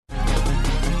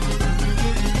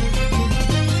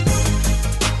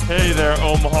Hey there,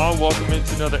 Omaha. Welcome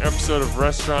into another episode of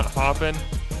Restaurant Hoppin'.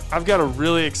 I've got a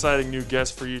really exciting new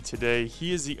guest for you today.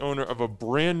 He is the owner of a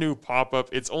brand new pop-up.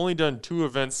 It's only done 2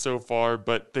 events so far,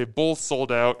 but they both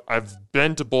sold out. I've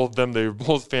been to both of them. They were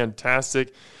both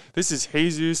fantastic. This is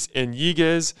Jesus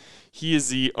Enriquez. He is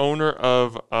the owner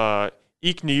of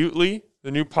Iqniutli,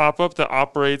 the new pop-up that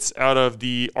operates out of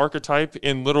the Archetype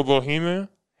in Little Bohemia.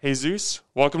 Jesus,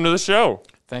 welcome to the show.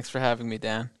 Thanks for having me,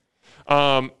 Dan.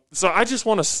 So I just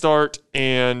want to start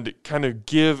and kind of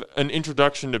give an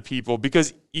introduction to people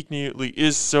because Iqniutli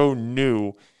is so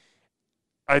new.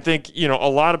 I think, a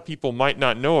lot of people might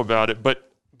not know about it, but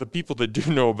the people that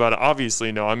do know about it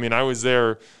obviously know. I mean, I was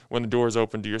there when the doors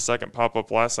opened to your second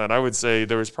pop-up last night. I would say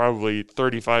there was probably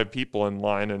 35 people in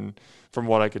line, and from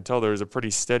what I could tell, there was a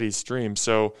pretty steady stream.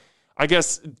 So I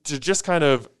guess to just kind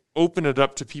of open it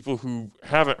up to people who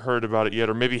haven't heard about it yet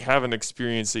or maybe haven't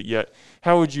experienced it yet,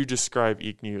 how would you describe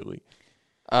Iqniutli?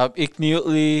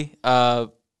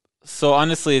 Iqniutli, so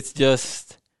honestly, it's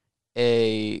just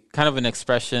a kind of an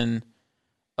expression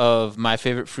of my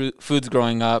favorite foods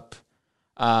growing up.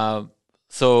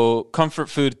 So comfort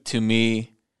food to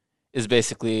me is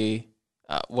basically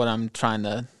what I'm trying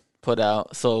to put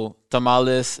out. So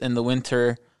tamales in the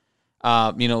winter,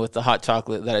 with the hot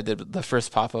chocolate that I did with the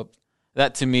first pop-up,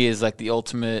 that to me is like the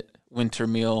ultimate winter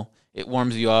meal. It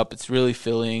warms you up. It's really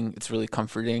filling. It's really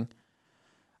comforting.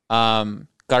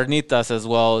 Carnitas as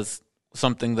well is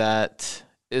something that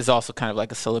is also kind of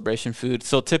like a celebration food.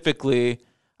 So typically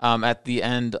at the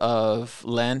end of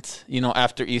Lent,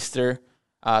 after Easter,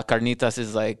 carnitas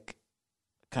is like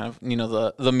kind of,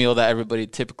 the meal that everybody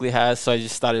typically has. So I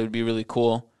just thought it would be really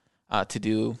cool to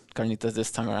do carnitas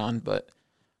this time around, but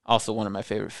also one of my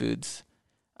favorite foods.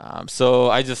 So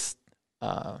I just...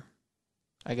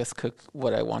 I guess cook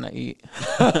what I want to eat.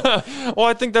 Well,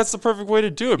 I think that's the perfect way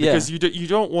to do it because you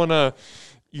don't want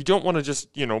to just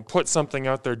put something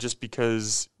out there just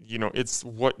because it's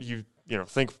what you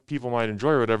think people might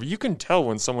enjoy or whatever. You can tell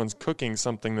when someone's cooking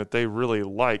something that they really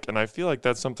like, and I feel like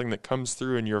that's something that comes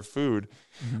through in your food.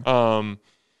 Mm-hmm.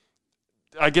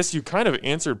 I guess you kind of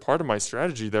answered part of my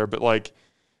strategy there, but like,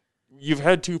 you've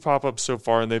had 2 pop-ups so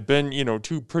far, and they've been,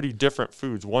 2 pretty different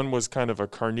foods. One was kind of a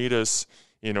carnitas,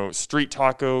 street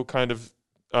taco kind of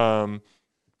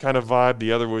vibe.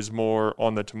 The other was more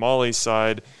on the tamale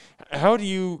side. How do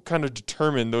you kind of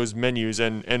determine those menus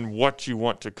and what you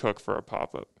want to cook for a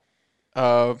pop-up?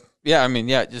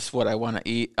 Just what I want to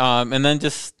eat. And then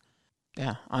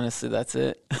honestly, that's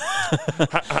it.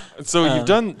 So you've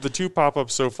done the 2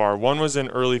 pop-ups so far. One was in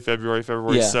early February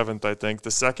 7th, I think. The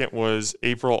second was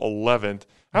April 11th.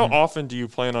 How often do you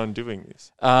plan on doing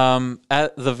these?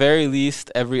 At the very least,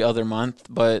 every other month.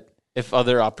 But if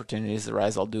other opportunities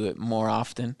arise, I'll do it more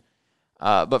often.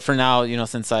 But for now,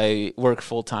 since I work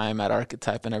full-time at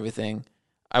Archetype and everything,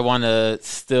 I want to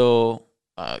still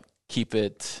keep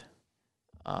it,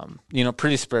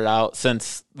 pretty spread out.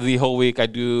 Since the whole week I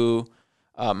do...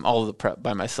 all of the prep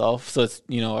by myself. So it's,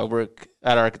 I work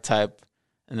at Archetype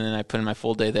and then I put in my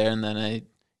full day there and then I,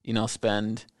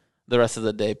 spend the rest of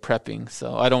the day prepping.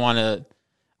 So I want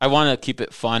to keep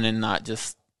it fun and not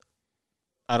just,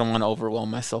 I don't want to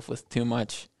overwhelm myself with too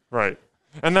much. Right.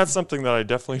 And that's something that I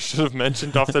definitely should have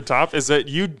mentioned off the top is that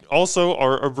you also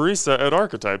are a barista at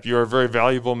Archetype. You're a very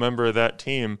valuable member of that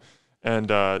team. And,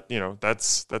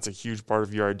 that's a huge part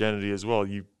of your identity as well.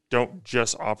 You don't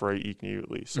just operate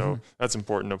Iqniutli. So that's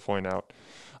important to point out.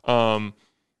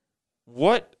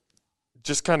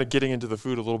 Just kind of getting into the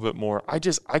food a little bit more, I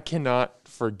cannot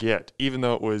forget, even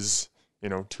though it was,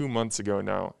 2 months ago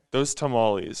now, those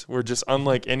tamales were just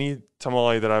unlike any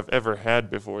tamale that I've ever had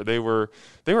before. They were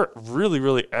really,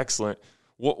 really excellent.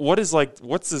 What's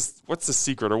the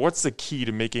secret or what's the key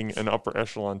to making an upper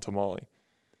echelon tamale?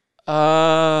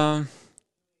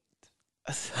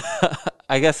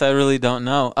 I guess I really don't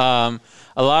know. A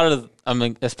lot of,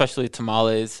 especially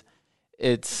tamales,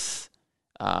 it's,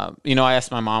 I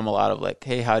asked my mom a lot of like,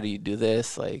 hey, how do you do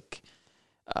this? Like,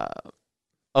 a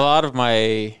lot of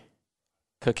my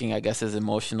cooking, I guess, is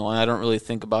emotional, and I don't really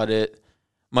think about it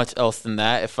much else than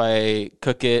that. If I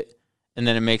cook it and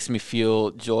then it makes me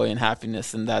feel joy and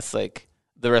happiness, and that's like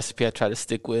the recipe I try to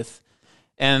stick with.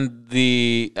 And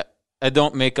I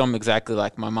don't make them exactly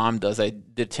like my mom does. I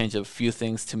did change a few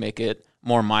things to make it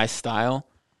more my style.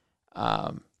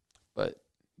 But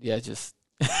yeah, just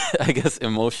I guess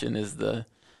emotion is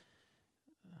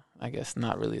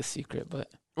not really a secret,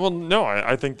 but well, no,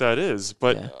 I think that is.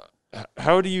 But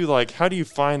how do you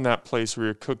find that place where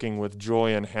you're cooking with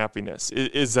joy and happiness?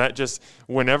 Is that just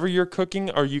whenever you're cooking,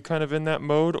 are you kind of in that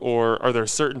mode, or are there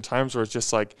certain times where it's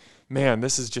just like, man,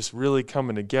 this is just really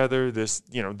coming together.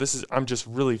 I'm just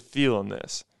really feeling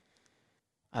this.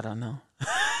 I don't know.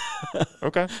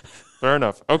 Okay. Fair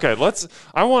enough. Okay,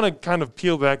 I want to kind of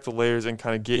peel back the layers and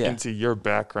kind of get into your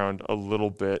background a little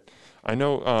bit. I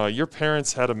know your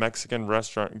parents had a Mexican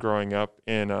restaurant growing up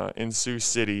in Sioux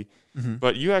City,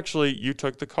 but you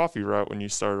took the coffee route when you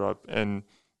started up, and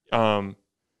kind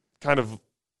of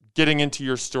getting into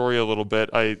your story a little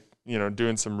bit.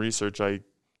 Doing some research, I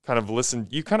kind of listened.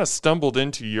 You kind of stumbled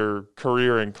into your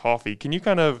career in coffee. Can you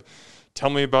kind of tell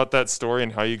me about that story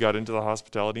and how you got into the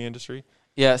hospitality industry?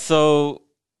 Yeah, so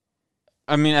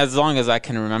I mean, as long as I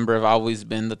can remember, I've always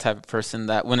been the type of person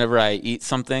that whenever I eat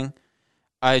something,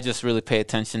 I just really pay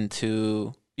attention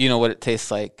to, what it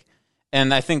tastes like.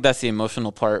 And I think that's the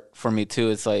emotional part for me too.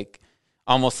 It's like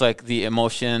almost like the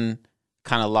emotion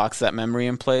kind of locks that memory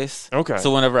in place. Okay.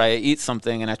 So whenever I eat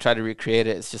something and I try to recreate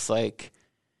it, it's just like,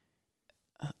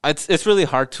 it's really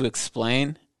hard to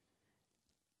explain.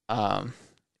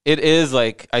 It is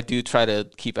like, I do try to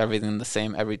keep everything the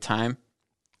same every time.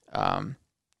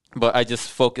 But I just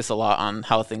focus a lot on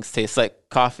how things taste, like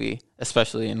coffee,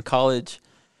 especially in college.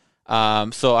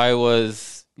 So I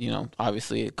was,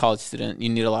 obviously a college student. You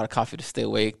need a lot of coffee to stay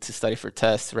awake, to study for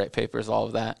tests, write papers, all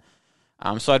of that.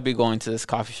 So I'd be going to this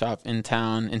coffee shop in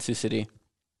town in Sioux City,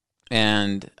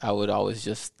 and I would always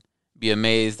just be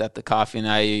amazed at the coffee. And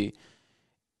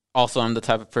I'm the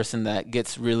type of person that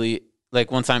gets really,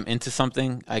 like once I'm into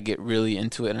something, I get really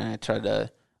into it and I try to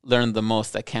learn the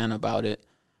most I can about it.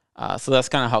 So that's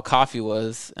kind of how coffee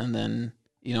was. And then,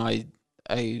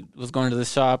 I was going to the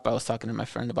shop. I was talking to my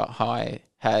friend about how I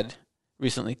had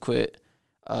recently quit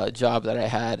a job that I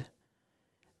had,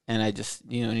 and I just,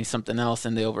 need something else.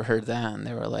 And they overheard that, and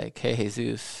they were like, "Hey,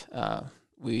 Jesus,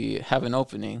 we have an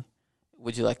opening.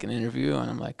 Would you like an interview?" And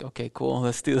I'm like, "Okay, cool.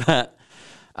 Let's do that."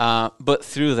 But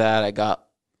through that, I got,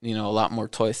 a lot more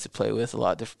toys to play with, a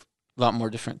lot more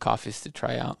different coffees to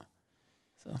try out.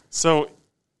 So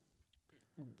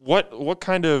what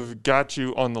kind of got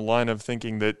you on the line of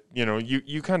thinking that,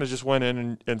 you kind of just went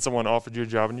in and someone offered you a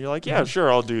job and you're like, yeah,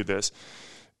 sure, I'll do this.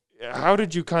 How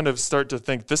did you kind of start to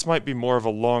think this might be more of a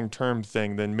long-term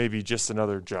thing than maybe just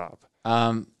another job?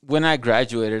 When I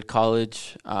graduated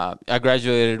college, I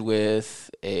graduated with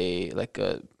a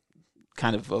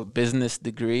kind of a business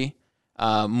degree,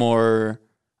 more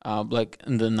like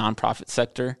in the nonprofit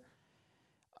sector.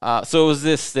 So it was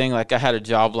this thing, like I had a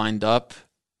job lined up,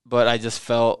 but I just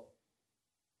felt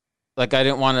like I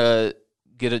didn't want to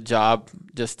get a job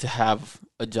just to have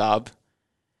a job.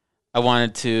 I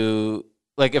wanted to,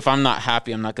 like, if I'm not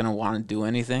happy, I'm not going to want to do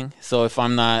anything. So if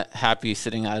I'm not happy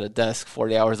sitting at a desk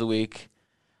 40 hours a week,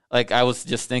 like I was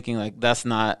just thinking like, that's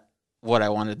not what I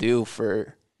want to do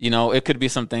for, it could be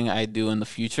something I do in the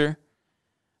future.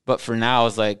 But for now, I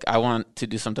was like, I want to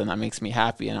do something that makes me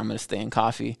happy, and I'm going to stay in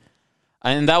coffee.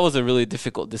 And that was a really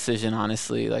difficult decision,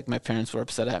 honestly. Like, my parents were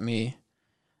upset at me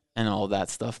and all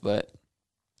that stuff. But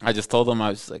I just told them, I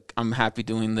was like, I'm happy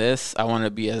doing this. I want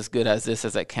to be as good as this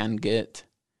as I can get.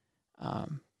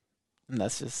 And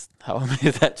that's just how I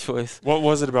made that choice. What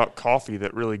was it about coffee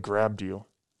that really grabbed you?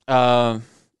 When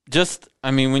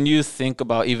you think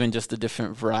about even just the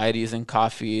different varieties in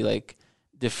coffee, like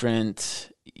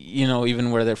different,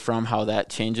 even where they're from, how that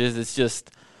changes, it's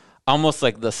just almost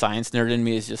like the science nerd in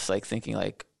me is just like thinking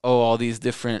like, oh, all these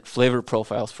different flavor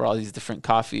profiles for all these different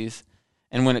coffees.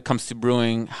 And when it comes to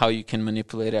brewing, how you can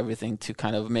manipulate everything to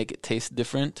kind of make it taste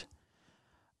different.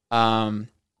 And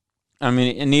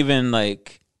even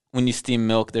like when you steam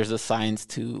milk, there's a science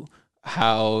to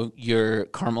how you're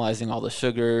caramelizing all the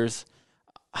sugars,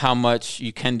 how much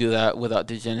you can do that without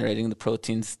degenerating the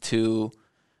proteins to,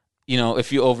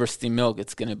 if you over steam milk,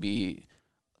 it's going to be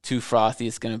too frothy.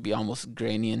 It's going to be almost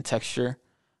grainy in texture.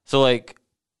 So like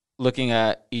looking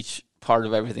at each part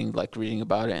of everything, like reading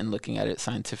about it and looking at it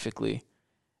scientifically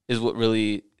is what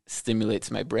really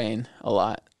stimulates my brain a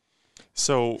lot.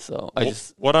 So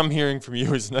what I'm hearing from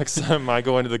you is next time I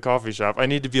go into the coffee shop, I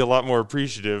need to be a lot more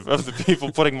appreciative of the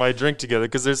people putting my drink together,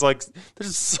 because there's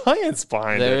science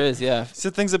behind it. There is, yeah. It's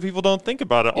the things that people don't think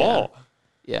about at all.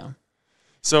 Yeah.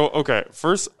 So, okay,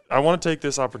 first, I want to take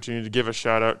this opportunity to give a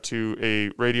shout out to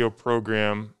a radio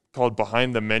program called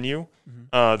Behind the Menu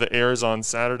that airs on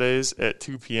Saturdays at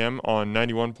 2 p.m. on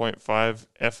 91.5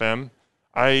 FM.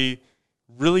 I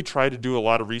really try to do a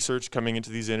lot of research coming into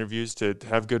these interviews to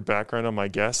have good background on my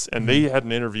guests, and they had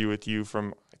an interview with you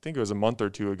from, I think it was a month or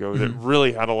two ago, that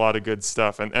really had a lot of good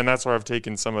stuff. And that's where I've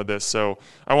taken some of this. So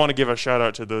I want to give a shout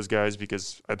out to those guys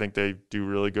because I think they do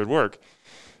really good work.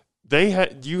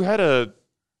 You had a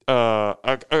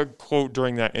quote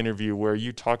during that interview where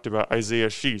you talked about Isaiah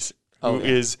Sheese, who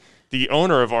is the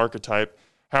owner of Archetype,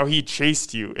 how he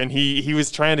chased you and he was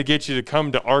trying to get you to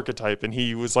come to Archetype and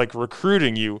he was like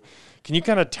recruiting you. Can you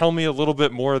kind of tell me a little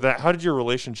bit more of that? How did your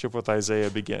relationship with Isaiah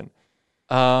begin?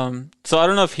 So I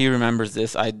don't know if he remembers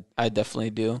this. I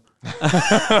definitely do.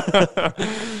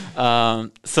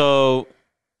 So,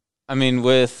 I mean,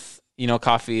 with,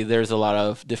 coffee, there's a lot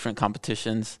of different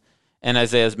competitions. And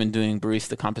Isaiah's been doing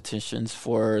barista competitions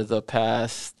for the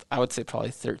past, I would say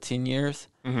probably 13 years.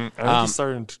 Mm-hmm. I think he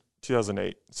started in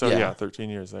 2008. So, yeah, 13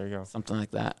 years. There you go. Something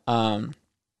like that.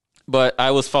 But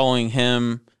I was following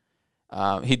him.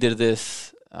 He did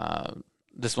this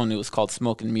one, it was called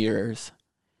Smoke and Mirrors.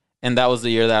 And that was the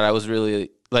year that I was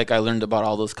really, I learned about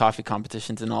all those coffee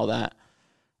competitions and all that.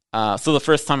 So the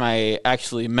first time I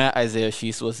actually met Isaiah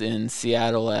Sheese was in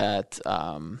Seattle at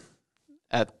the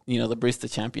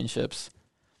Barista Championships.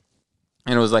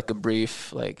 And it was like a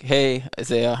brief, hey,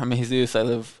 Isaiah, I'm Jesus. I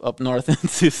live up north in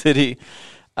Sioux City.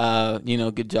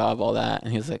 Good job, all that.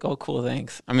 And he was like, oh, cool,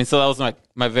 thanks. I mean, so that was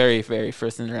my very, very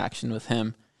first interaction with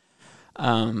him.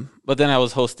 But then I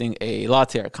was hosting a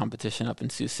latte art competition up in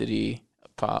Sioux City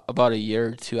about a year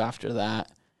or two after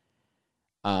that.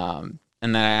 And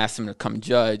then I asked him to come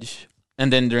judge.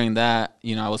 And then during that,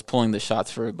 I was pulling the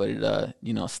shots for everybody to,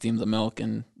 steam the milk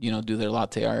and, do their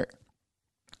latte art.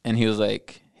 And he was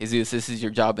like, Jesus, this is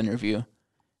your job interview.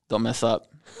 Don't mess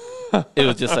up. It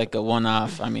was just like a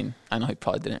one-off. I mean, I know he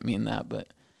probably didn't mean that, but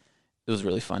it was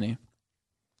really funny.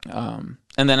 And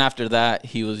then after that,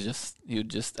 he would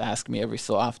just ask me every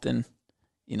so often,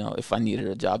 if I needed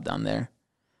a job down there.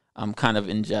 I'm kind of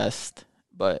in jest,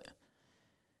 but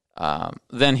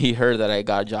then he heard that I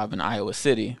got a job in Iowa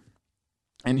City,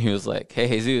 and he was like, hey,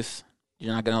 Jesus,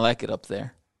 you're not going to like it up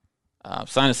there.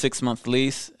 Sign a 6-month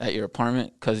lease at your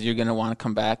apartment because you're going to want to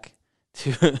come back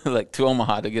to to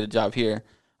Omaha to get a job here.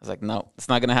 I was like, no, it's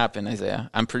not going to happen, Isaiah.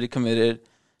 I'm pretty committed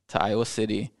to Iowa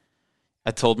City.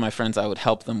 I told my friends I would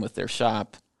help them with their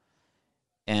shop,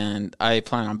 and I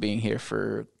plan on being here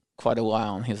for quite a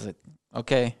while. And he was like,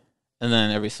 okay. And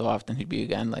then every so often he'd be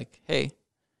again like, hey,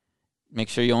 make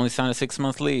sure you only sign a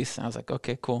 6-month lease. And I was like,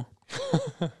 okay, cool.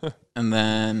 And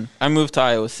then I moved to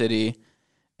Iowa City,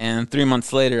 and 3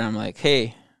 months later, I'm like,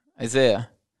 hey, Isaiah.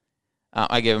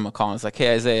 I gave him a call. I was like,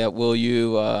 hey, Isaiah, will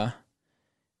you, are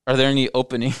there any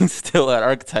openings still at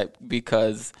Archetype?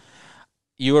 Because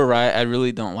you were right, I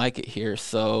really don't like it here.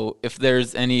 So if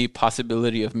there's any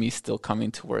possibility of me still coming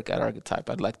to work at Archetype,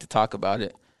 I'd like to talk about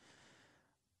it.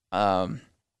 And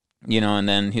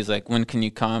then he's like, when can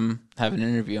you come have an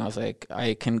interview? I was like,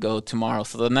 I can go tomorrow.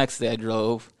 So the next day I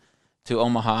drove to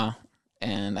Omaha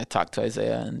and I talked to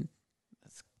Isaiah, and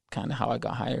that's kind of how I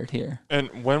got hired here.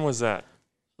 And when was that?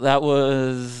 That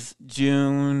was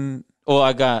June. Well,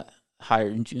 I got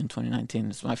hired in June 2019.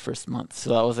 It's my first month.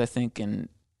 So that was, I think, in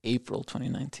April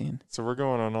 2019. So we're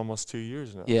going on almost 2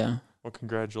 years now. Yeah. Well,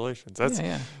 congratulations.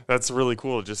 That's really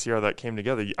cool to just see how that came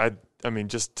together. I mean,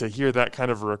 just to hear that kind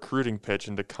of recruiting pitch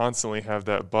and to constantly have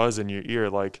that buzz in your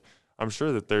ear, I'm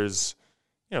sure that there's,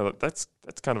 that's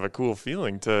kind of a cool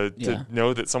feeling to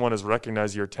know that someone has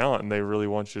recognized your talent and they really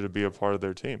want you to be a part of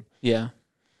their team. Yeah.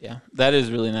 Yeah. That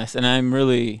is really nice. And I'm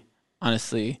really,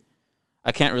 honestly,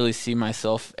 I can't really see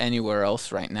myself anywhere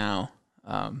else right now.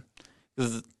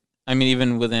 Because,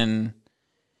 even within,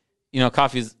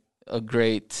 coffee's a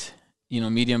great,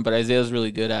 medium, but Isaiah's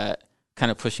really good at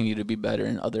kind of pushing you to be better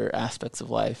in other aspects of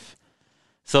life.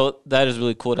 So that is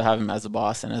really cool to have him as a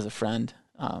boss and as a friend.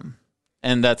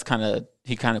 And that's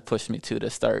he kind of pushed me to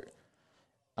start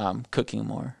cooking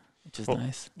more, which is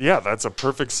nice. Yeah, that's a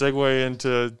perfect segue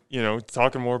into,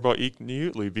 talking more about Eat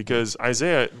Utley, because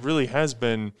Isaiah really has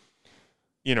been,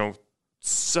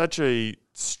 such a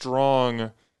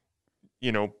strong,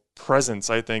 presence,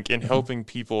 I think, in helping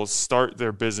people start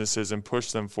their businesses and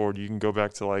push them forward. You can go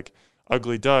back to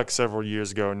Ugly Duck several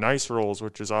years ago, Nice Rolls,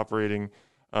 which is operating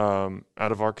out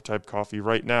of Archetype Coffee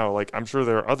right now. I'm sure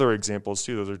there are other examples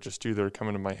too. Those are just two that are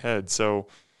coming to my head. So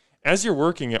as you're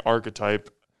working at Archetype,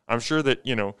 I'm sure that,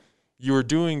 you were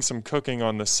doing some cooking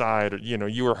on the side, or,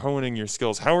 you were honing your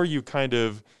skills. How are you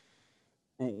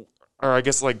or I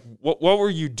guess what were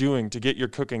you doing to get your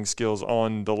cooking skills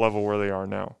on the level where they are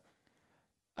now?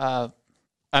 I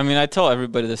tell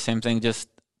everybody the same thing, just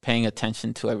paying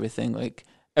attention to everything.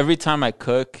 Every time I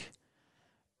cook,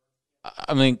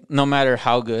 no matter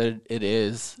how good it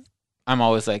is, I'm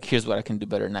always here's what I can do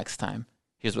better next time.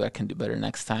 Here's what I can do better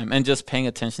next time. And just paying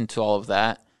attention to all of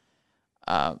that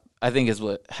I think is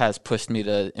what has pushed me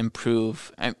to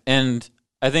improve. And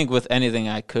I think with anything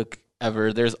I cook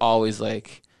ever, there's always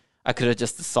like, I could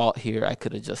adjust the salt here, I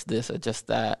could adjust this, adjust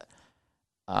that.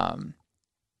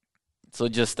 So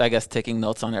just, I guess, taking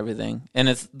notes on everything. And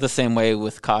it's the same way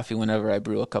with coffee. Whenever I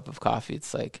brew a cup of coffee,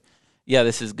 it's like, yeah,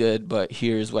 this is good, but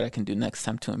here's what I can do next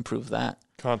time to improve that.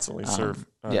 Constantly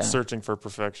searching for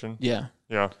perfection. Yeah.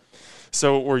 Yeah.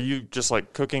 So were you just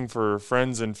like cooking for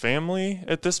friends and family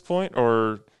at this point,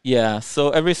 or? Yeah.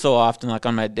 So every so often, like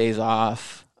on my days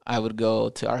off, I would go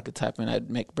to Archetype and I'd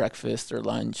make breakfast or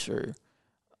lunch or,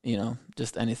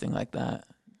 just anything like that.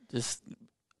 Just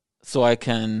so I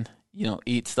can,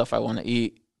 eat stuff I want to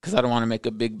eat, because I don't want to make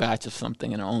a big batch of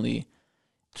something and only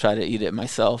try to eat it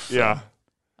myself. So, yeah.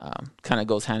 Kind of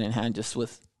goes hand in hand just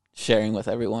with sharing with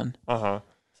everyone. Uh-huh.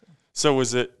 So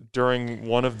was it during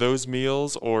one of those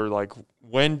meals, or like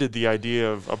when did the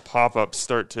idea of a pop-up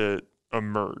start to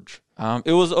emerge?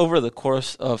 It was over the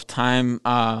course of time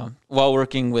while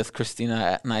working with Christina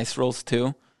at Nice Rolls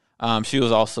too. She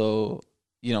was also,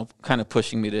 kind of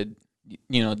pushing me to,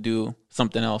 do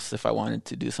something else if I wanted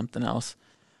to do something else.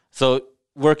 So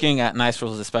working at Nice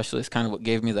Rolls especially is kind of what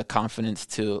gave me the confidence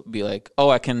to be like, oh,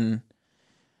 I can,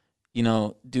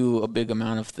 do a big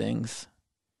amount of things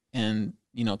and,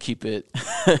 keep it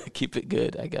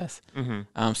good, I guess.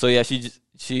 Mm-hmm. So yeah,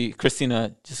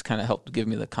 Christina just kind of helped give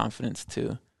me the confidence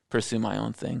to pursue my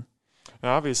own thing.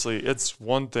 Now, obviously, it's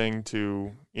one thing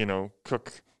to,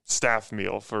 cook staff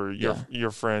meal for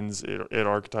your friends at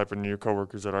Archetype and your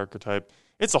coworkers at Archetype.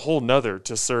 It's a whole nother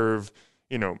to serve,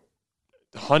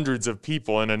 hundreds of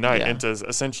people in a night and to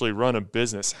essentially run a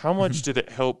business. How much did it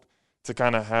help to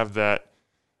kind of have that,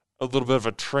 a little bit of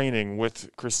a training with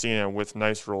Christina, with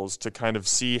Nice Rolls, to kind of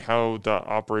see how the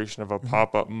operation of a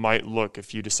pop-up might look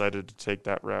if you decided to take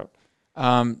that route?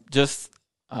 Just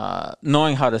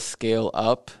knowing how to scale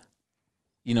up,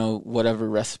 whatever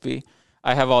recipe.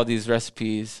 I have all these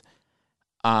recipes,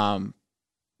 but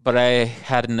I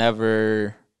had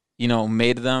never,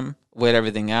 made them, weighed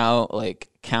everything out, like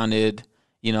counted,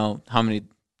 how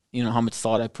much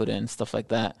salt I put in, stuff like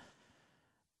that.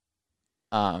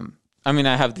 I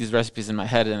have these recipes in my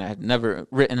head and I had never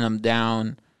written them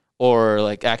down or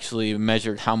like actually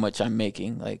measured how much I'm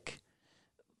making. Like,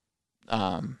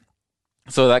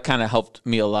 so that kind of helped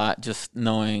me a lot, just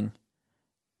knowing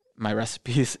my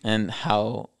recipes and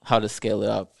how to scale it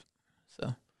up.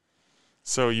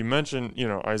 So you mentioned,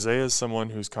 Isaiah is someone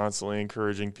who's constantly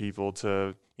encouraging people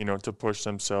to, to push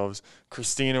themselves.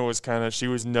 Christina was she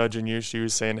was nudging you. She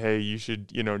was saying, hey, you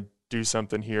should, do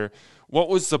something here. What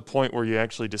was the point where you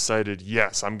actually decided,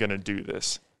 yes, I'm going to do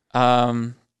this?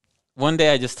 One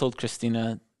day I just told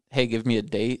Christina, hey, give me a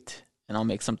date and I'll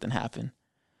make something happen.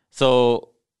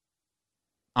 So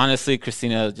honestly,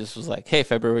 Christina just was like, hey,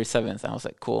 February 7th. And I was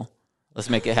like, cool, let's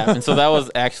make it happen. So that was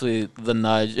actually the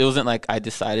nudge. It wasn't like I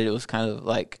decided. It was kind of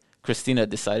like Christina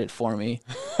decided for me.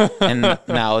 And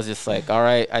now it's just like, all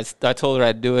right, I told her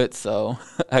I'd do it, so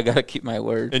I got to keep my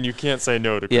word. And you can't say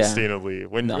no to Christina Lee.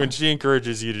 When she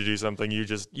encourages you to do something, you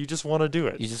just want to do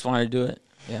it. You just want to do it,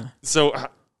 yeah. So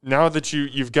now that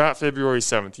you've got February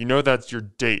 7th, that's your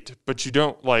date, but you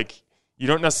don't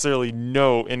necessarily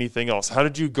know anything else. How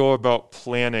did you go about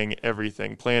planning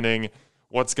everything? Planning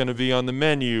what's going to be on the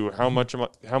menu? How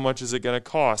much is it going to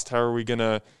cost? How are we going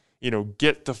to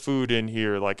get the food in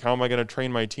here? Like, how am I going to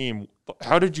train my team?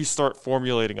 How did you start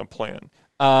formulating a plan?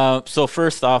 So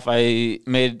first off, I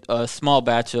made a small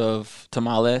batch of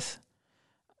tamales.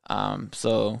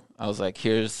 So I was like,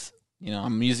 here's,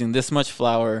 I'm using this much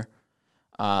flour,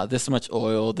 this much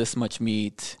oil, this much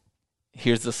meat.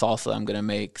 Here's the salsa I'm going to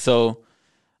make. So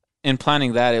in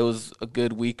planning that, it was a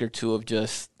good week or two of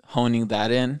just honing that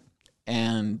in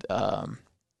and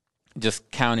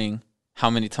just counting how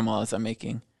many tamales I'm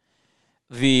making.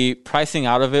 The pricing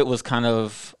out of it was kind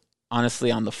of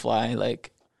honestly on the fly.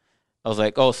 Like, I was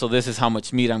like, oh, so this is how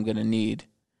much meat I'm going to need.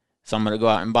 So I'm going to go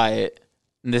out and buy it.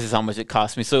 And this is how much it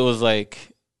cost me. So it was like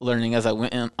learning as I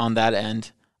went in on that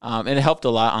end. And it helped a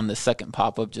lot on the second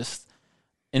pop-up, just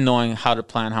in knowing how to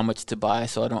plan how much to buy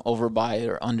so I don't overbuy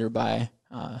or underbuy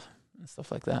and stuff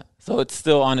like that. So it's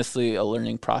still honestly a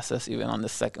learning process even on the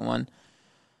second one.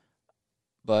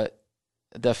 But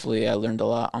definitely I learned a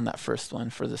lot on that first one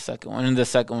for the second one. And the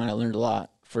second one I learned a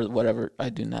lot for whatever I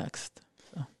do next.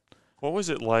 So. What was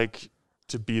it like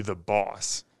to be the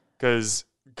boss? Because,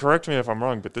 correct me if I'm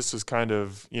wrong, but this was kind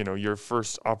of, your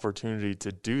first opportunity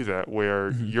to do that,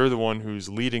 where you're the one who's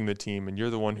leading the team and you're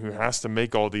the one who has to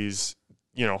make all these,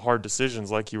 hard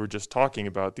decisions like you were just talking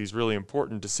about, these really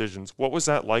important decisions. What was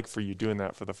that like for you doing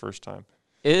that for the first time?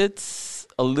 It's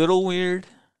a little weird.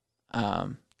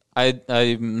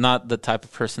 I'm not the type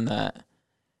of person that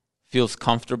feels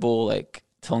comfortable like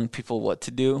telling people what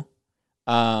to do.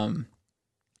 But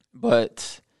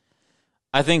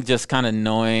I think just kind of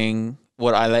knowing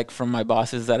what I like from my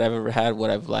bosses that I've ever had, what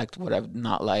I've liked, what I've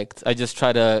not liked. I just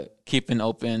try to keep an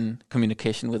open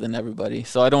communication within everybody.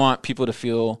 So I don't want people to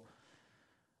feel,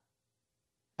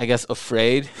 I guess,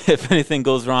 afraid if anything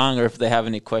goes wrong or if they have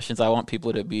any questions. I want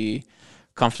people to be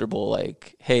comfortable,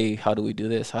 like, hey, how do we do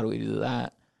this? How do we do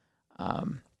that?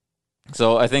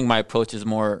 So I think my approach is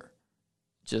more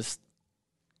just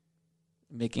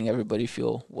making everybody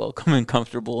feel welcome and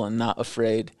comfortable and not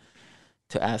afraid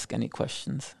to ask any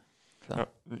questions. So. Now,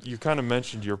 you kind of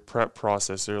mentioned your prep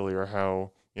process earlier,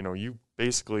 how, you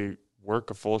basically work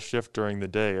a full shift during the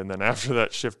day, and then after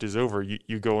that shift is over,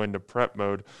 you go into prep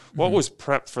mode. What was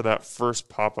prep for that first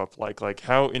pop-up like? Like,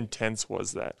 how intense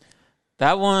was that?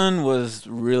 That one was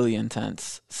really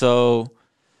intense. So,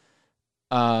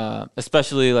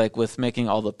 especially like with making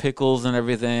all the pickles and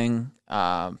everything,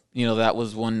 that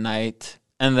was one night.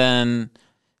 And then,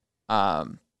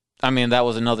 that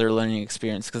was another learning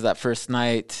experience because that first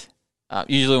night,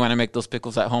 usually when I make those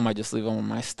pickles at home, I just leave them on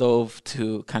my stove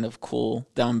to kind of cool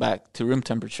down back to room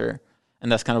temperature.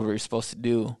 And that's kind of what you're supposed to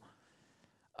do.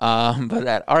 But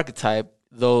at Archetype,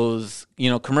 those,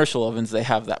 commercial ovens, they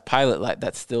have that pilot light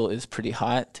that still is pretty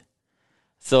hot.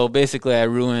 So basically I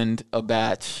ruined a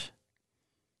batch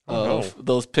of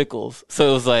those pickles. So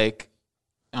it was like,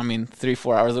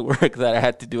 3-4 hours of work that I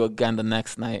had to do again the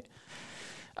next night.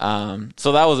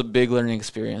 So that was a big learning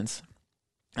experience.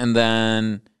 And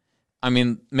then,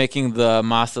 making the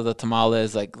masa, the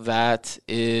tamales, like that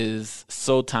is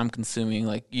so time consuming.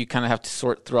 Like you kind of have to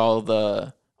sort through all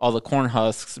the corn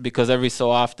husks because every so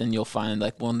often you'll find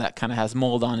like one that kind of has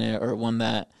mold on it or one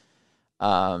that,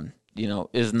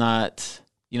 is not,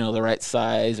 the right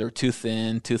size or too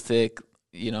thin, too thick,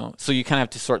 so you kind of have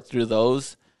to sort through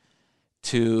those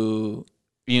to,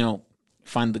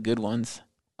 find the good ones.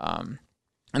 And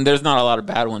there's not a lot of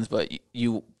bad ones, but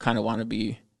you kind of want to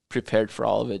be prepared for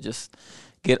all of it. Just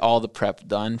get all the prep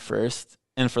done first.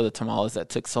 And for the tamales, that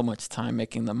took so much time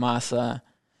making the masa.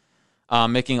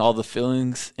 Making all the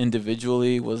fillings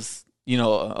individually was,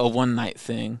 a one-night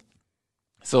thing.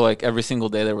 So, like, every single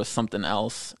day there was something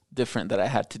else different that I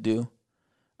had to do.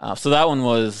 So that one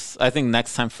was, I think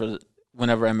next time for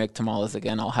whenever I make tamales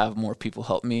again, I'll have more people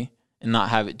help me and not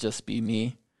have it just be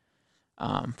me.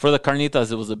 For the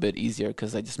carnitas, it was a bit easier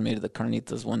because I just made the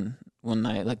carnitas one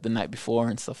night, like the night before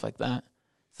and stuff like that.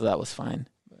 So that was fine.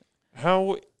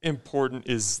 How important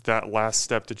is that last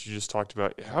step that you just talked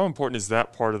about? How important is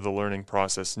that part of the learning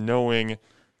process, knowing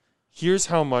here's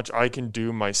how much I can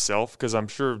do myself? Because I'm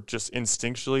sure just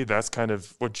instinctually that's kind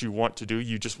of what you want to do.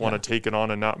 You just want to take it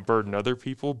on and not burden other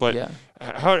people. But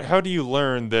how do you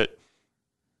learn that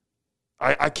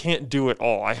I can't do it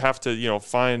all? I have to,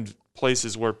 find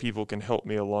places where people can help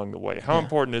me along the way. How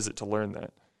important is it to learn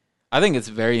that? I think it's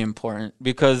very important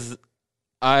because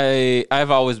I've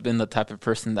always been the type of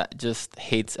person that just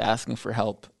hates asking for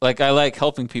help. Like, I like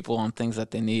helping people on things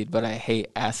that they need, but I hate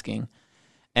asking.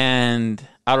 And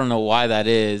I don't know why that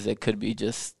is. It could be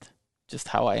just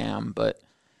how I am, but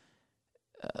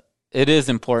it is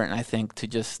important, I think, to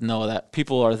just know that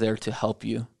people are there to help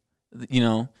you,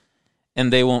 and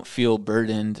they won't feel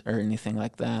burdened or anything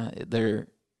like that. They're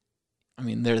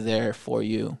there for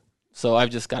you. So I've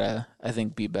just got to, I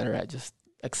think, be better at just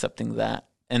accepting that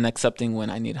and accepting when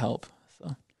I need help.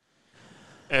 So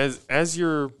as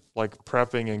you're like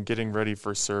prepping and getting ready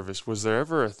for service, was there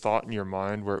ever a thought in your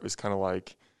mind where it was kind of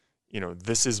like,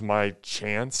 this is my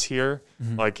chance here?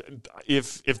 Mm-hmm. Like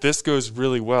if this goes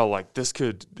really well, like this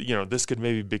could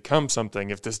maybe become something.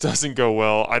 If this doesn't go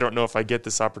well, I don't know if I get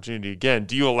this opportunity again.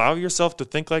 Do you allow yourself to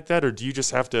think like that, or do you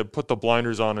just have to put the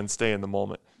blinders on and stay in the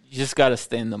moment? You just got to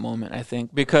stay in the moment, I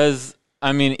think, because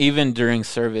even during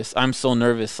service, I'm so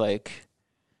nervous. Like,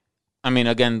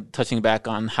 again, touching back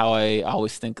on how I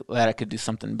always think that I could do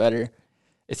something better.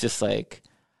 It's just like,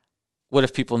 what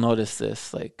if people notice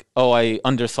this? Like, oh, I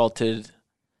undersalted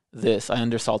this, I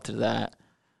undersalted that.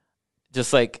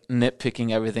 Just like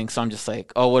nitpicking everything. So I'm just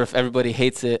like, oh, what if everybody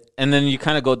hates it? And then you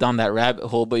kind of go down that rabbit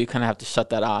hole, but you kind of have to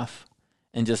shut that off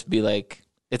and just be like,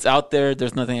 it's out there.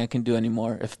 There's nothing I can do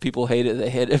anymore. If people hate it, they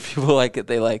hate it. If people like it,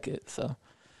 they like it. So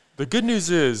the good news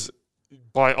is,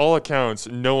 by all accounts,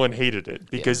 no one hated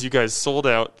it because you guys sold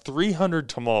out 300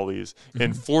 tamales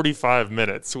in 45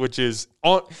 minutes, which is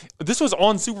this was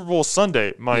on Super Bowl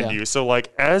Sunday, mind you. So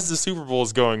like as the Super Bowl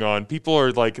is going on, people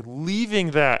are like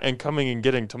leaving that and coming and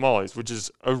getting tamales, which is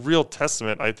a real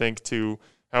testament, I think, to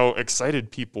how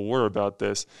excited people were about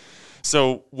this.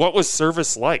 So what was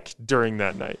service like during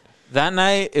that night? That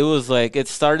night, it was like it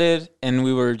started and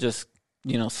we were just,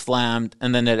 slammed,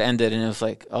 and then it ended and it was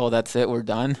like, oh, that's it, we're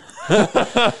done.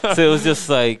 So it was just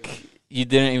like you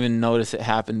didn't even notice it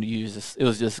happened. It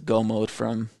was just go mode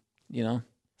from,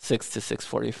 6 to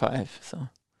 6:45. So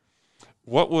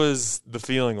what was the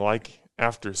feeling like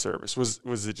after service?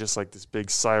 Was it just like this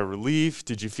big sigh of relief?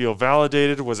 Did you feel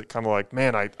validated? Was it kind of like,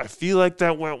 man, I feel like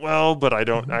that went well, but I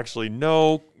don't actually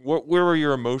know? Where were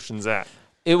your emotions at?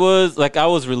 It was like I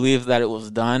was relieved that it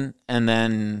was done, and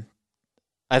then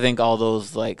I think all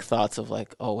those like thoughts of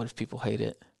like, oh, what if people hate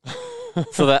it?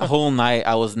 So that whole night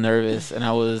I was nervous, and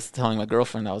I was telling my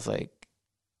girlfriend, I was like,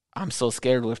 I'm so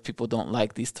scared what if people don't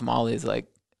like these tamales? Like,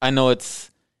 I know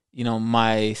it's,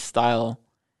 my style,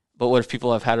 but what if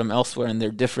people have had them elsewhere and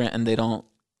they're different and they don't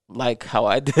like how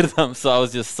I did them? So I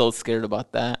was just so scared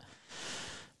about that.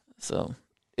 So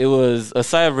it was a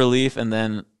sigh of relief, and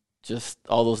then just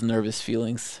all those nervous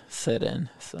feelings set in.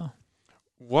 So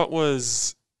what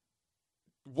was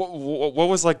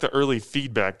like the early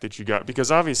feedback that you got?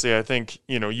 Because obviously I think,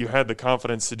 you had the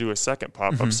confidence to do a second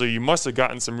pop-up. So you must have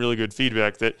gotten some really good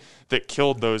feedback that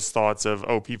killed those thoughts of,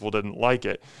 oh, people didn't like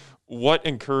it. What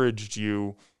encouraged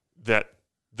you that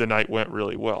the night went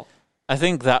really well? I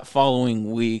think that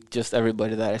following week, just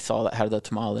everybody that I saw that had the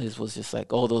tamales was just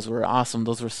like, oh, those were awesome.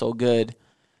 Those were so good.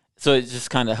 So it just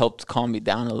kind of helped calm me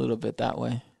down a little bit that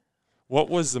way. What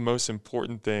was the most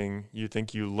important thing you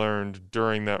think you learned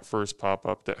during that first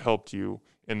pop-up that helped you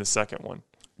in the second one?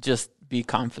 Just be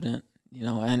confident,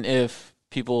 and if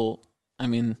people, I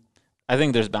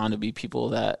think there's bound to be people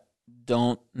that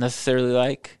don't necessarily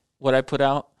like what I put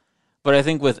out. But I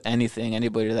think with anything,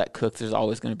 anybody that cooks, there's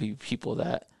always going to be people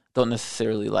that don't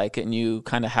necessarily like it, and you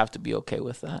kind of have to be okay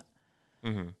with that.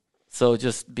 Mm-hmm. So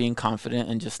just being confident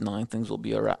and just knowing things will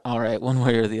be all right one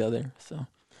way or the other. So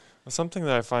something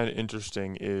that I find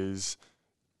interesting is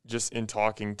just in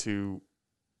talking to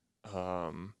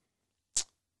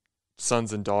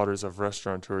sons and daughters of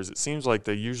restaurateurs, it seems like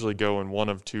they usually go in one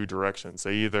of two directions.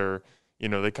 They either,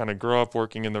 they kind of grow up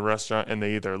working in the restaurant and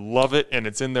they either love it and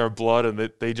it's in their blood and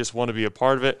they just want to be a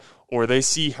part of it, or they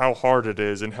see how hard it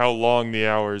is and how long the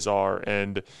hours are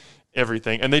and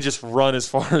everything, and they just run as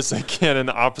far as they can in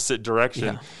the opposite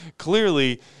direction. Yeah.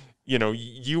 Clearly,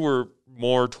 you were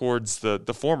more towards the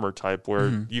former type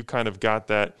where you kind of got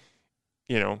that,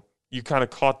 you kind of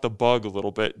caught the bug a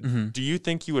little bit. Mm-hmm. Do you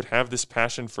think you would have this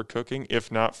passion for cooking if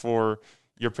not for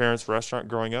your parents' restaurant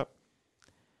growing up?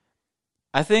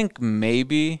 I think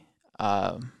maybe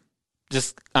my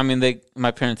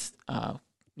parents,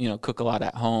 cook a lot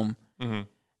at home. Mm-hmm.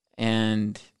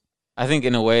 And I think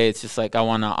in a way it's just like I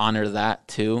want to honor that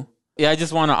too. Yeah, I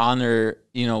just want to honor,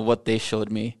 what they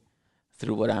showed me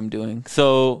through what I'm doing.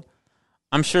 So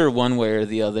I'm sure one way or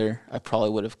the other, I probably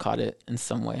would have caught it in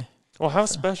some way. Well, how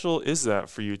special is that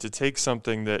for you to take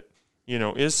something that,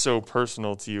 is so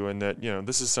personal to you and that,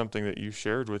 this is something that you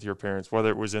shared with your parents, whether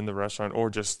it was in the restaurant or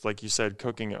just, like you said,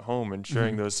 cooking at home and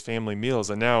sharing those family meals.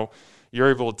 And now you're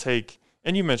able to take,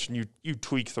 and you mentioned you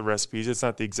tweak the recipes. It's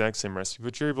not the exact same recipe,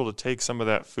 but you're able to take some of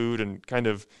that food and kind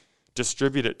of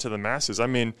distribute it to the masses. I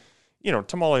mean,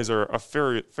 tamales are a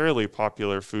fairly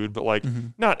popular food, but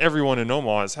not everyone in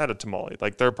Omaha has had a tamale.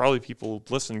 Like there are probably people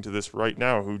listening to this right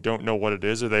now who don't know what it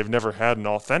is, or they've never had an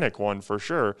authentic one for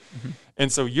sure. Mm-hmm.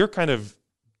 And so you're kind of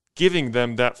giving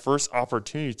them that first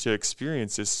opportunity to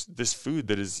experience this food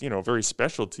that is, very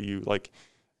special to you. Like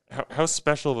how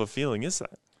special of a feeling is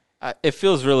that? It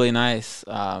feels really nice.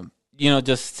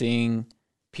 Just seeing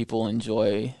people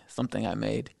enjoy something I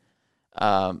made.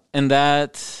 And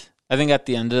that, I think at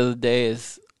the end of the day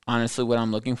is honestly what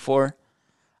I'm looking for.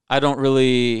 I don't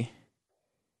really,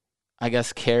 I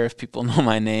guess, care if people know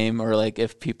my name or like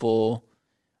if people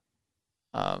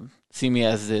see me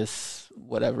as this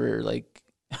whatever like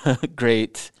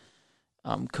great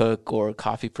cook or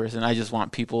coffee person. I just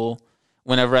want people,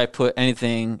 whenever I put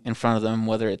anything in front of them,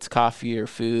 whether it's coffee or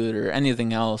food or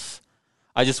anything else,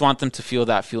 I just want them to feel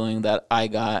that feeling that I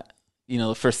got,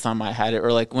 the first time I had it,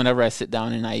 or like whenever I sit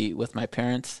down and I eat with my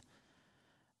parents.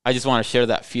 I just want to share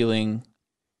that feeling,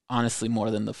 honestly,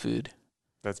 more than the food.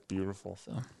 That's beautiful.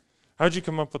 So, how'd you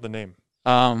come up with the name?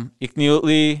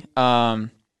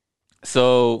 Iqniutli.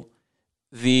 So,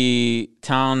 the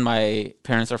town my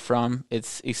parents are from,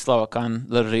 it's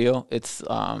Ixtlahuacan del Rio. It's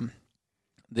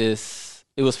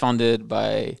it was founded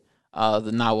by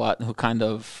the Nahuatl, who kind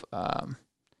of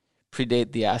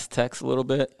predate the Aztecs a little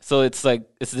bit. So it's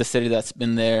the city that's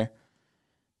been there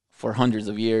for hundreds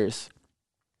of years.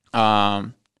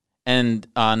 And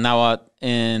Nahuatl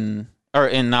in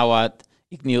Nahuatl,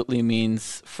 Iqniutli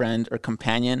means friend or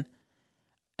companion.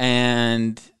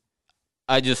 And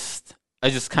I I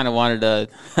just kind of wanted to,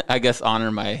 I guess,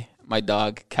 honor my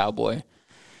dog Cowboy,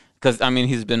 because I mean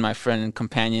he's been my friend and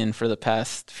companion for the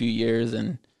past few years,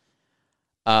 and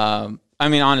I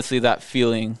mean honestly that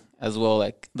feeling as well,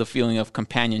 like the feeling of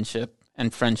companionship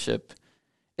and friendship,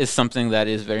 is something that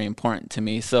is very important to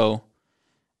me. So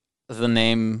the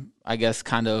name, I guess,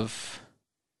 kind of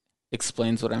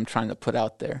explains what I'm trying to put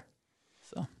out there.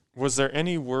 So, was there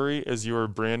any worry as you were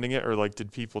branding it, or like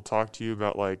did people talk to you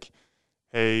about like,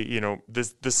 hey, you know,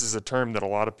 this is a term that a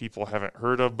lot of people haven't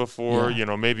heard of before, Yeah. you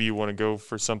know, maybe you want to go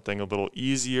for something a little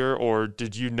easier, or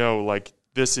did you know like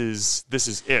this is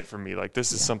it for me, like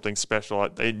this is something special,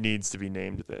 it needs to be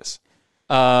named this?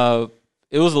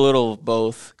 It was a little of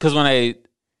both, because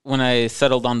when I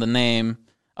settled on the name,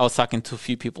 I was talking to a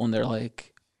few people and they're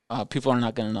like, people are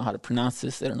not going to know how to pronounce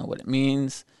this. They don't know what it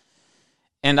means.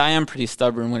 And I am pretty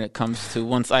stubborn when it comes to,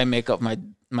 once I make up my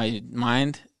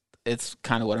mind, it's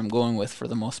kind of what I'm going with for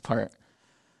the most part.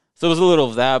 So it was a little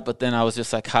of that, but then I was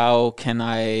just like, how can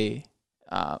I,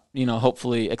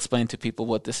 hopefully explain to people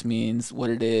what this means, what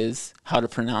it is, how to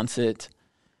pronounce it.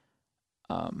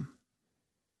 So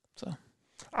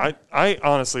I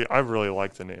honestly, I really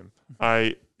like the name.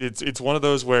 It's one of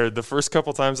those where the first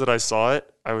couple times that I saw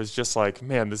it, I was just like,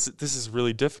 man, this is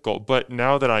really difficult. But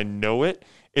now that I know it,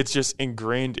 it's just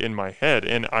ingrained in my head,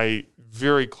 and I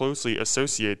very closely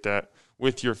associate that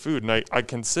with your food. And I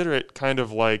consider it kind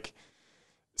of like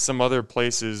some other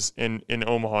places in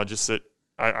Omaha, just that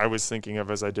I was thinking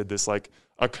of as I did this, like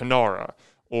a Kenara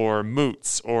or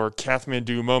Moots or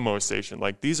Kathmandu Momo Station.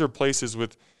 Like these are places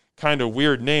with kind of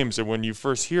weird names, and when you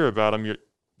first hear about them,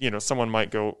 someone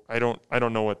might go, I don't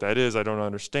know what that is, I don't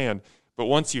understand. But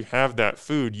once you have that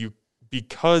food,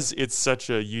 because it's such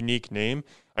a unique name,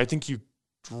 I think you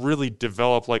really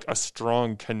develop like a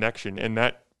strong connection, and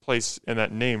that place and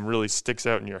that name really sticks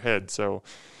out in your head. So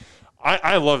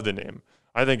I love the name.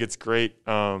 I think it's great.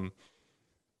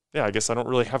 I guess I don't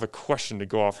really have a question to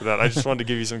go off of that. I just wanted to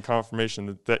give you some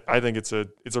confirmation that I think it's a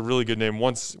really good name.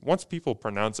 Once people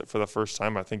pronounce it for the first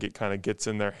time, I think it kind of gets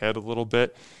in their head a little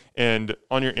bit. And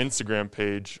on your Instagram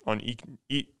page, on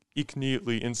Eat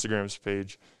Neatly Instagram's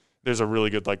page, there's a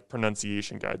really good like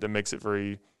pronunciation guide that makes it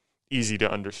very easy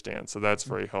to understand. So that's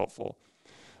very helpful.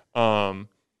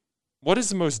 What is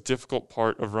the most difficult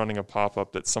part of running a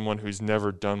pop-up that someone who's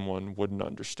never done one wouldn't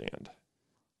understand?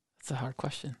 That's a hard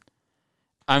question.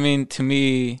 I mean, to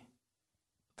me,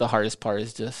 the hardest part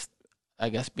is just, I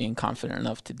guess, being confident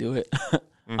enough to do it.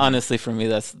 Mm-hmm. Honestly, for me,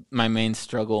 that's my main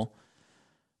struggle.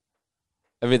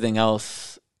 Everything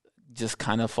else just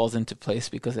kind of falls into place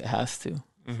because it has to.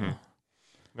 Mm-hmm. So.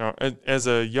 Now, as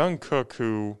a young cook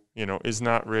who, is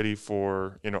not ready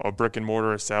for, a brick and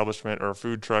mortar establishment or a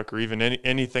food truck or even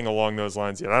anything along those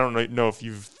lines yet, I don't know if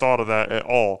you've thought of that at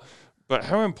all, but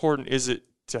how important is it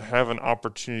to have an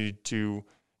opportunity to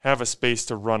have a space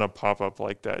to run a pop-up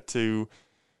like that, to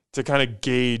kind of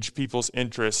gauge people's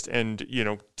interest and,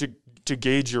 to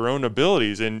gauge your own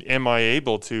abilities, and am I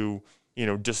able to,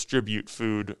 distribute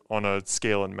food on a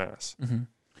scale and mass? Mm-hmm.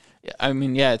 Yeah, I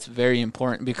mean, yeah, it's very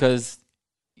important because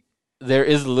there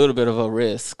is a little bit of a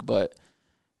risk, but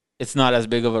it's not as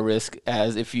big of a risk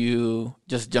as if you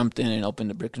just jumped in and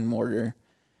opened a brick and mortar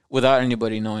without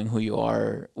anybody knowing who you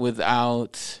are,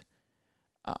 without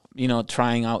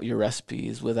trying out your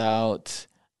recipes, without,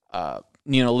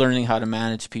 learning how to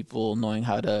manage people, knowing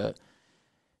how to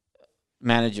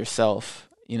manage yourself,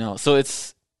 So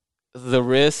it's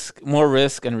more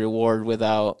risk and reward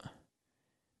without,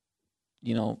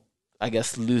 I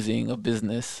guess, losing a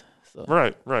business. So.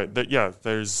 Right.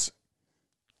 That's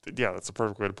a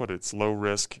perfect way to put it. It's low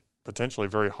risk, potentially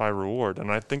very high reward.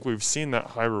 And I think we've seen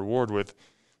that high reward with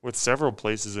several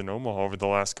places in Omaha over the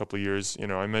last couple of years.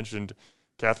 I mentioned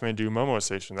Kathmandu Momo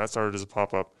Station, that started as a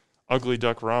pop-up. Ugly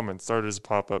Duck Ramen started as a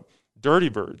pop-up. Dirty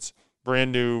Birds,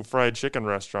 brand new fried chicken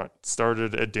restaurant,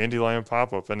 started at Dandelion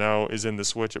Pop-Up and now is in the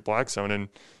Switch at Blackstone. And,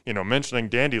 mentioning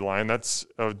Dandelion, that's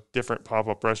a different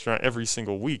pop-up restaurant every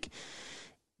single week.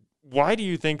 Why do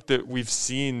you think that we've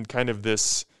seen kind of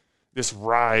this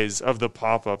rise of the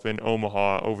pop-up in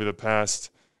Omaha over the past,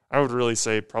 I would really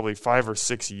say, probably 5 or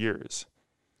 6 years?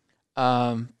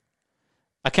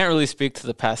 I can't really speak to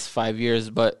the past 5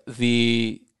 years, but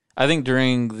I think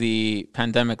during the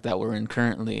pandemic that we're in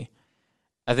currently,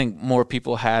 I think more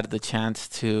people had the chance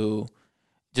to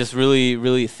just really,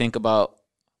 really think about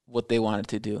what they wanted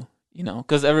to do,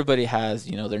 because everybody has,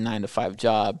 their 9-to-5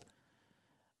 job.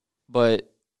 But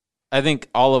I think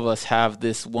all of us have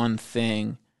this one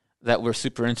thing that we're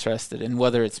super interested in,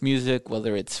 whether it's music,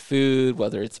 whether it's food,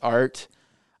 whether it's art.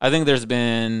 I think there's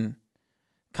been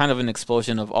kind of an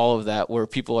explosion of all of that where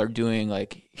people are doing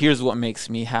like, here's what makes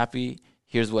me happy.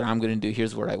 here's what I'm going to do.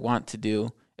 Here's what I want to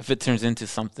do. If it turns into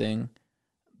something,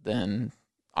 then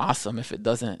awesome. If it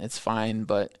doesn't, it's fine.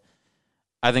 But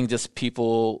I think just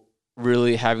people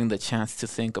really having the chance to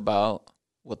think about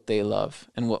what they love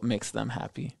and what makes them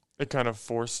happy. It kind of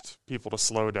forced people to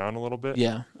slow down a little bit?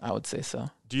 Yeah, I would say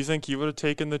so. Do you think you would have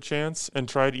taken the chance and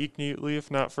tried Eat Neatly if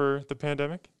not for the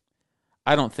pandemic?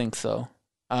 I don't think so.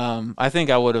 I think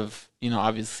I would have,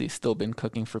 obviously still been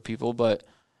cooking for people, but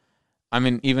I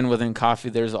mean, even within coffee,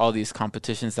 there's all these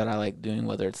competitions that I like doing,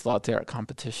 whether it's latte art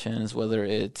competitions, whether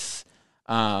it's,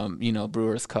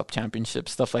 Brewers Cup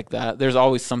championships, stuff like that. There's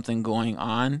always something going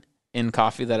on in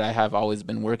coffee that I have always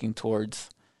been working towards.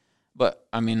 But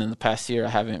I mean, in the past year, I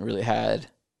haven't really had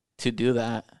to do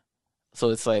that. So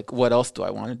it's like, what else do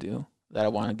I want to do that I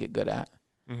want to get good at?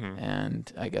 Mm-hmm.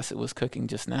 And I guess it was cooking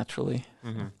just naturally.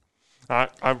 Mm-hmm.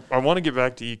 I want to get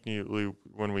back to Eat Neatly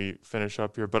when we finish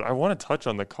up here, but I want to touch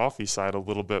on the coffee side a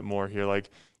little bit more here. Like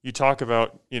you talk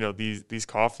about, these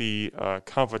coffee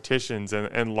competitions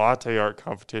and latte art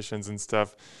competitions and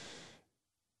stuff.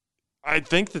 I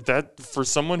think that for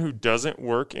someone who doesn't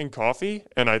work in coffee,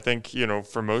 and I think,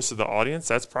 for most of the audience,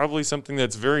 that's probably something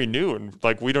that's very new. And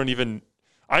like, we don't even,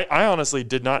 I honestly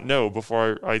did not know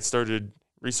before I started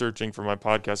researching for my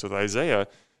podcast with Isaiah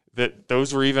that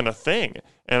those were even a thing.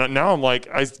 And now I'm like,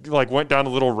 I went down a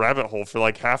little rabbit hole for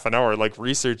like half an hour, like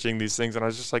researching these things. And I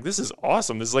was just like, this is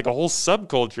awesome. This is like a whole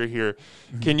subculture here.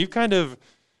 Mm-hmm. Can you kind of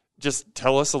just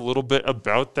tell us a little bit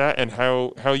about that and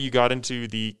how you got into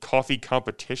the coffee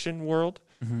competition world?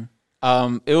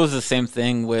 Mm-hmm. It was the same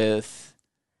thing with,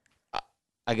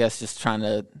 I guess, just trying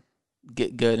to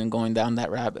get good and going down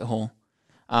that rabbit hole.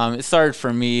 It started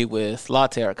for me with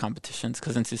latte art competitions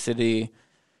because in Sioux City,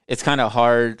 it's kind of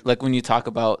hard. Like when you talk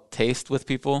about taste with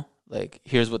people, like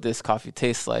here's what this coffee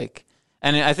tastes like.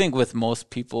 And I think with most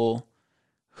people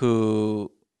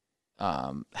who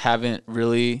haven't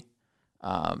really,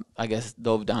 I guess,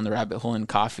 dove down the rabbit hole in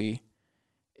coffee,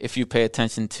 if you pay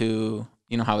attention to,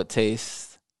 how it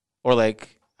tastes or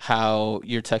like how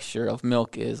your texture of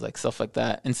milk is, like stuff like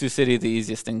that. In Sioux City, the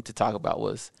easiest thing to talk about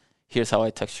was, here's how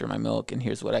I texture my milk and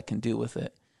here's what I can do with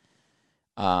it.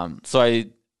 So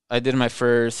I did my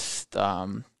first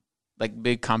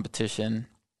big competition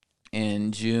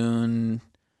in June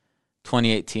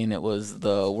 2018. It was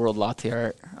the World Latte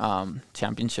Art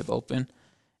Championship Open.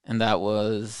 And that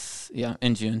was,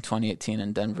 in June 2018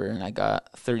 in Denver. And I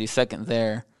got 32nd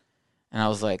there. And I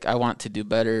was like, I want to do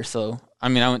better. So, I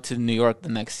went to New York the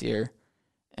next year.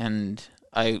 And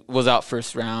I was out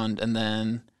first round. And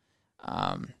then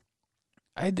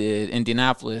I did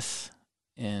Indianapolis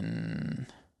in,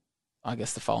 I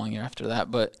guess, the following year after that.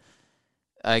 But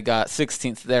I got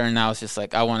 16th there. And now it's just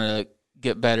like, I want to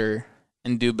get better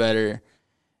and do better.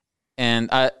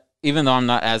 And even though I'm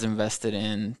not as invested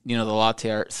in, the latte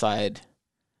art side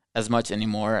as much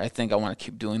anymore, I think I want to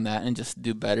keep doing that and just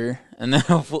do better. And then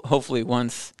hopefully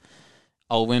once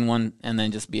I'll win one and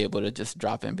then just be able to just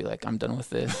drop it and be like, I'm done with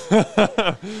this.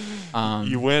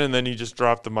 You win and then you just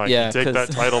drop the mic. Yeah, you take that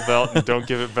title belt and don't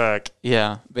give it back.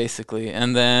 Yeah, basically.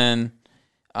 And then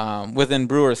within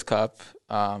Brewers Cup,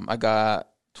 I got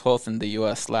 12th in the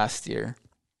U.S. last year.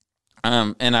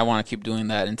 And I want to keep doing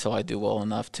that until I do well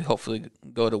enough to hopefully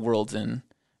go to Worlds and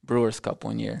Brewers Cup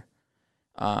one year.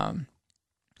 And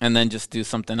then just do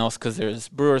something else because there's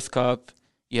Brewers Cup.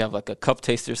 You have like a cup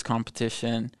tasters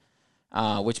competition,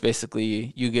 which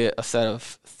basically you get a set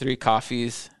of 3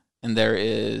 coffees and there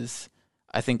is,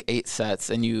 I think, 8 sets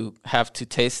and you have to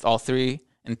taste all 3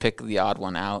 and pick the odd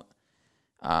one out.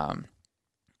 And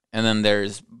then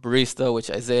there's barista,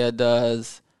 which Isaiah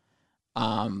does.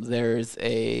 There's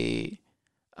a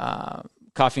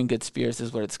Coffee and Good Spirits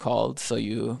is what it's called. So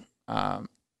you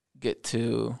get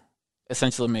to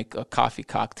essentially make a coffee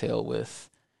cocktail with,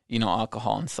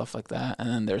 alcohol and stuff like that. And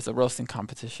then there's a roasting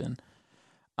competition.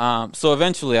 So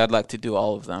eventually I'd like to do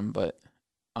all of them, but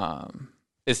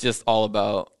it's just all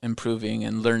about improving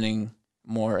and learning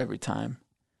more every time.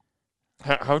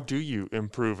 How do you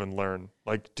improve and learn?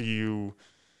 Like, do you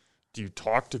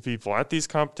talk to people at these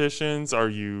competitions? Are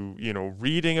you,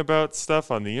 reading about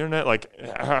stuff on the internet? Like,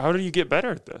 how do you get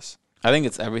better at this? I think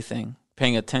it's everything.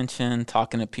 Paying attention,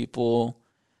 talking to people,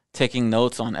 taking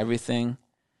notes on everything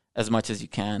as much as you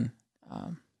can.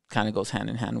 Kind of goes hand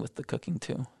in hand with the cooking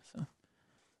too. So,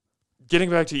 getting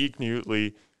back to Eat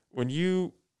Neatly, when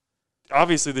you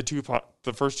obviously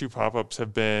the first 2 pop-ups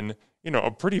have been,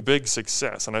 a pretty big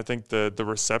success, and I think the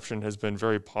reception has been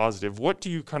very positive. What do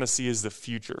you kind of see as the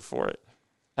future for it?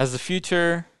 As the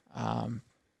future,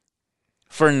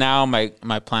 for now,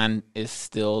 my plan is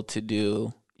still to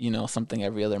do, something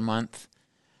every other month.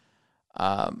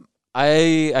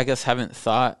 I guess haven't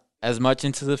thought as much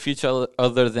into the future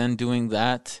other than doing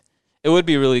that. It would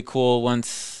be really cool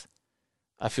once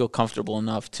I feel comfortable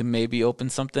enough to maybe open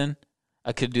something.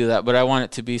 I could do that, but I want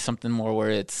it to be something more where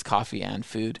it's coffee and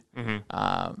food,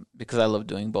 because I love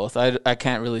doing both. I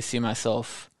can't really see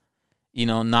myself,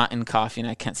 not in coffee, and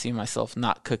I can't see myself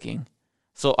not cooking.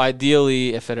 So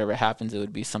ideally, if it ever happens, it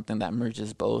would be something that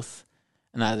merges both,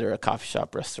 in either a coffee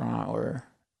shop, restaurant, or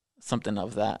something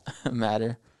of that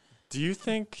matter. Do you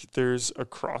think there's a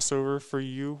crossover for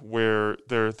you where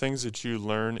there are things that you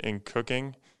learn in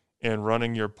cooking and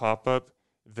running your pop-up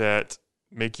that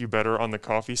make you better on the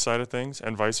coffee side of things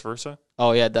and vice versa?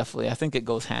 Oh, yeah, definitely. I think it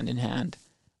goes hand in hand.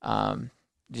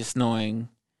 Just knowing,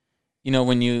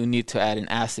 when you need to add an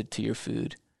acid to your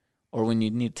food, or when you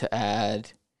need to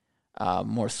add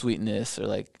more sweetness, or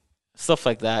like stuff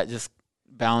like that, just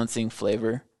balancing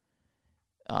flavor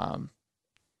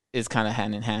is kind of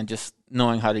hand in hand. Just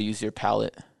knowing how to use your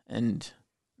palate and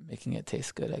making it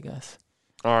taste good, I guess.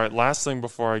 All right, last thing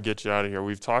before I get you out of here.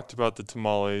 We've talked about the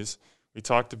tamales. We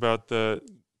talked about the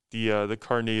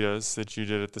carnitas that you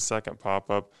did at the second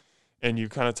pop-up, and you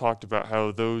kind of talked about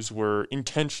how those were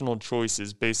intentional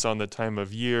choices based on the time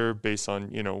of year, based on,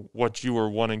 what you were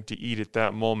wanting to eat at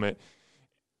that moment.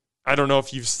 I don't know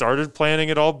if you've started planning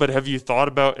it all, but have you thought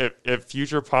about at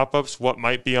future pop-ups what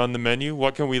might be on the menu?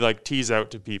 What can we tease out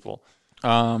to people?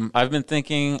 I've been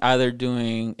thinking either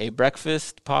doing a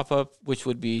breakfast pop-up, which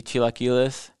would be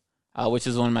chilaquiles, which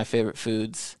is one of my favorite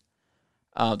foods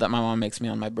that my mom makes me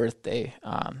on my birthday.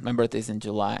 My birthday's in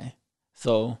July.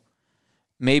 So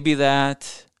maybe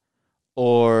that,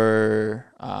 or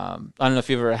I don't know if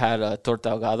you've ever had a torta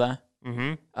ahogada.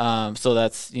 Mm-hmm. So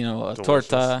that's, a delicious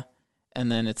torta,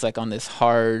 and then it's on this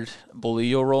hard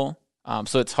bolillo roll.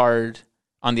 So it's hard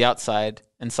on the outside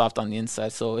and soft on the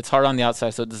inside. So it's hard on the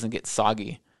outside so it doesn't get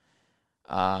soggy.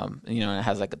 And it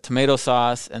has a tomato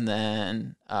sauce, and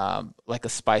then a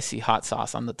spicy hot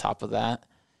sauce on the top of that.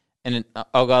 And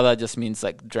ahogada just means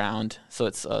drowned. So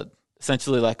it's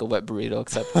essentially like a wet burrito,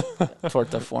 except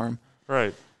torta form.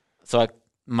 Right. So I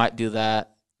might do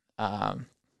that. Carne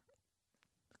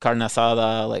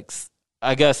asada,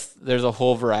 I guess there's a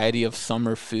whole variety of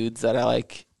summer foods that I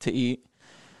like to eat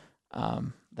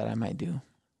that I might do.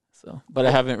 So, but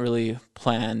I haven't really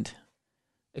planned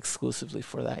exclusively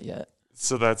for that yet.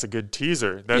 So that's a good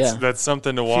teaser. That's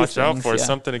something to watch out for,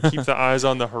 something to keep the eyes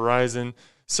on the horizon.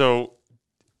 So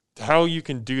how you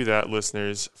can do that,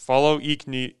 listeners, follow Eat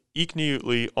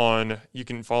Neutly you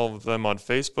can follow them on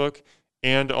Facebook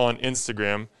and on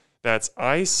Instagram. That's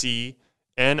ICNIUHTLI.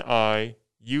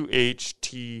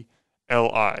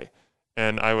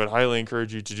 And I would highly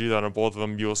encourage you to do that on both of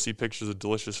them. You will see pictures of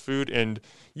delicious food, and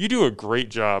you do a great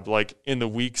job, in the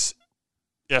weeks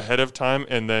ahead of time,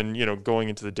 and then, going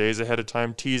into the days ahead of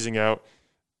time, teasing out,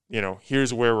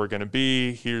 here's where we're going to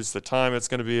be, here's the time it's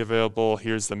going to be available,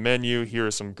 here's the menu, here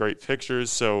are some great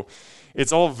pictures. So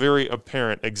it's all very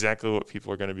apparent exactly what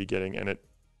people are going to be getting, and it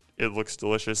looks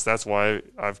delicious. That's why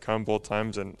I've come both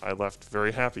times, and I left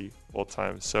very happy both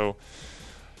times. So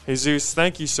Jesus,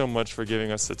 thank you so much for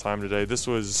giving us the time today. This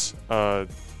was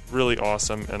really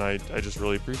awesome, and I just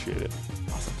really appreciate it.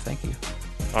 Awesome. Thank you.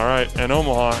 All right. And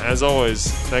Omaha, as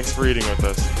always, thanks for eating with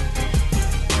us.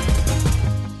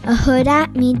 A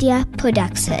Huda Media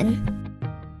Production.